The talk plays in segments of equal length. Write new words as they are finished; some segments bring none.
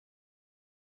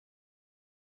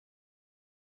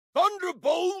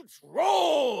Thunderbolts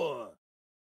roar!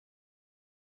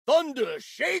 Thunder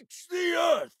shakes the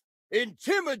earth,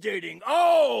 intimidating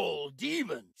all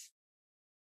demons.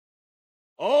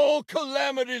 All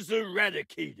calamities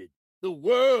eradicated, the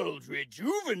world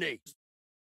rejuvenates.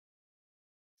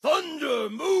 Thunder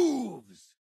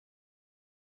moves!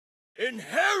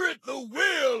 Inherit the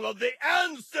will of the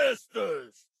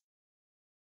ancestors!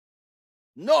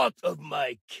 Not of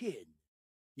my kin,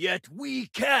 yet we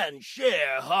can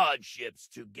share hardships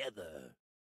together.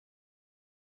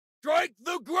 Strike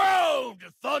the ground,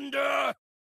 thunder!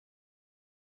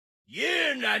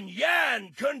 Yin and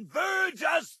yang converge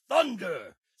as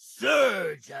thunder,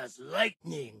 surge as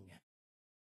lightning.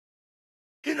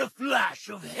 In a flash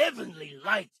of heavenly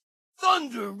light,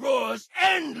 thunder roars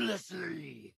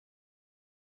endlessly.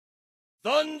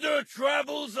 Thunder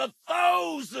travels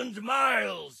 1,000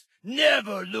 miles,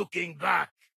 never looking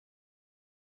back.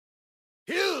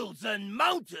 Hills and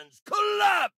mountains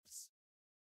collapse.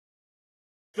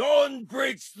 Dawn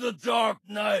breaks the dark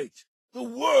night. The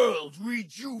world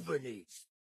rejuvenates.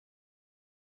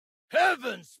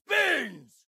 Heaven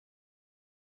spins.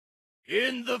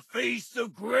 In the face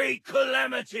of great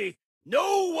calamity,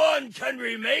 no one can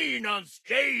remain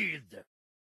unscathed.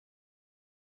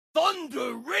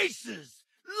 Thunder races,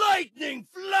 lightning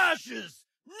flashes,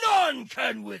 none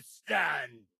can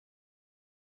withstand.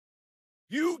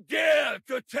 You dare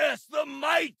to test the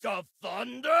might of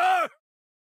thunder?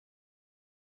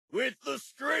 With the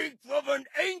strength of an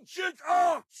ancient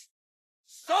ox,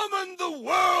 summon the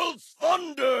world's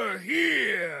thunder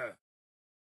here.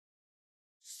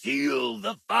 Seal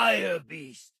the fire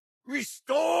beast,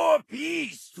 restore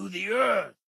peace to the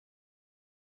earth.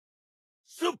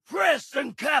 Suppress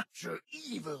and capture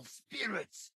evil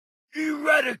spirits,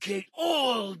 eradicate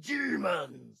all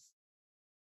demons.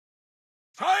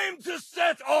 Time to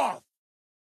set off.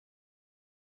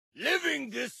 Living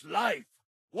this life,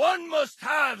 one must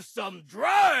have some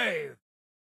drive.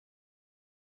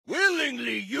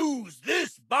 Willingly use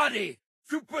this body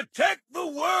to protect the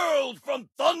world from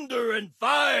thunder and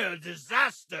fire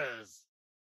disasters.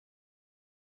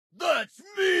 That's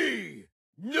me,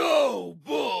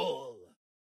 Noble.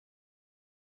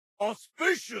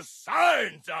 Auspicious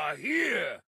signs are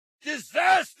here.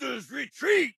 Disasters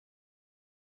retreat.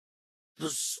 The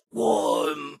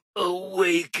swarm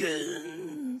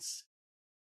awakens.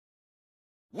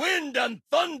 Wind and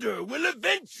thunder will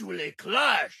eventually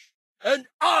clash, and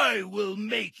I will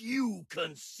make you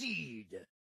concede.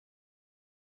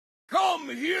 Come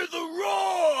hear the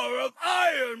roar of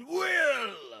iron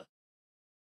will!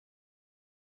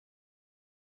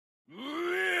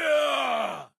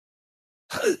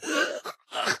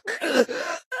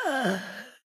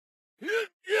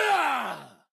 Yeah!